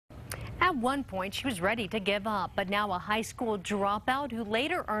At one point, she was ready to give up, but now a high school dropout who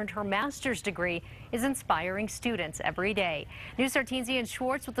later earned her master's degree is inspiring students every day. News 13's Ian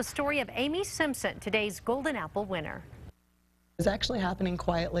Schwartz with the story of Amy Simpson, today's Golden Apple winner. It's actually happening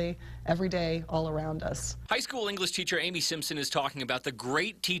quietly every day all around us. High school English teacher Amy Simpson is talking about the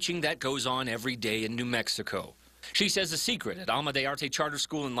great teaching that goes on every day in New Mexico. She says the secret at Alma de Arte Charter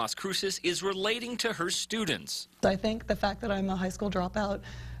School in Las Cruces is relating to her students. I think the fact that I'm a high school dropout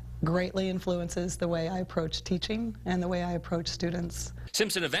greatly influences the way I approach teaching and the way I approach students.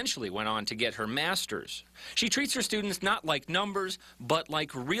 Simpson eventually went on to get her master's. She treats her students not like numbers, but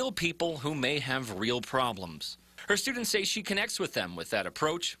like real people who may have real problems. Her students say she connects with them with that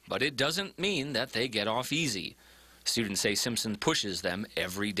approach, but it doesn't mean that they get off easy. Students say Simpson pushes them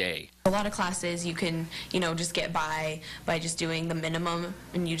every day. A lot of classes you can, just get by just doing the minimum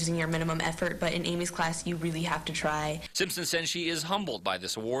and using your minimum effort, but in Amy's class you really have to try. Simpson says she is humbled by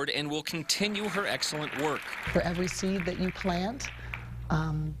this award and will continue her excellent work. For every seed that you plant,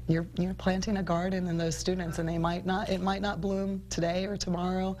 you're planting a garden in those students, and it might not bloom today or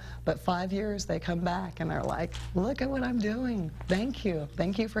tomorrow, but 5 years they come back and they're like, look at what I'm doing. Thank you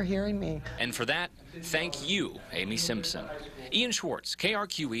for hearing me. And for that, thank you, Amy Simpson. Ian Schwartz,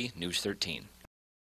 KRQE News 13.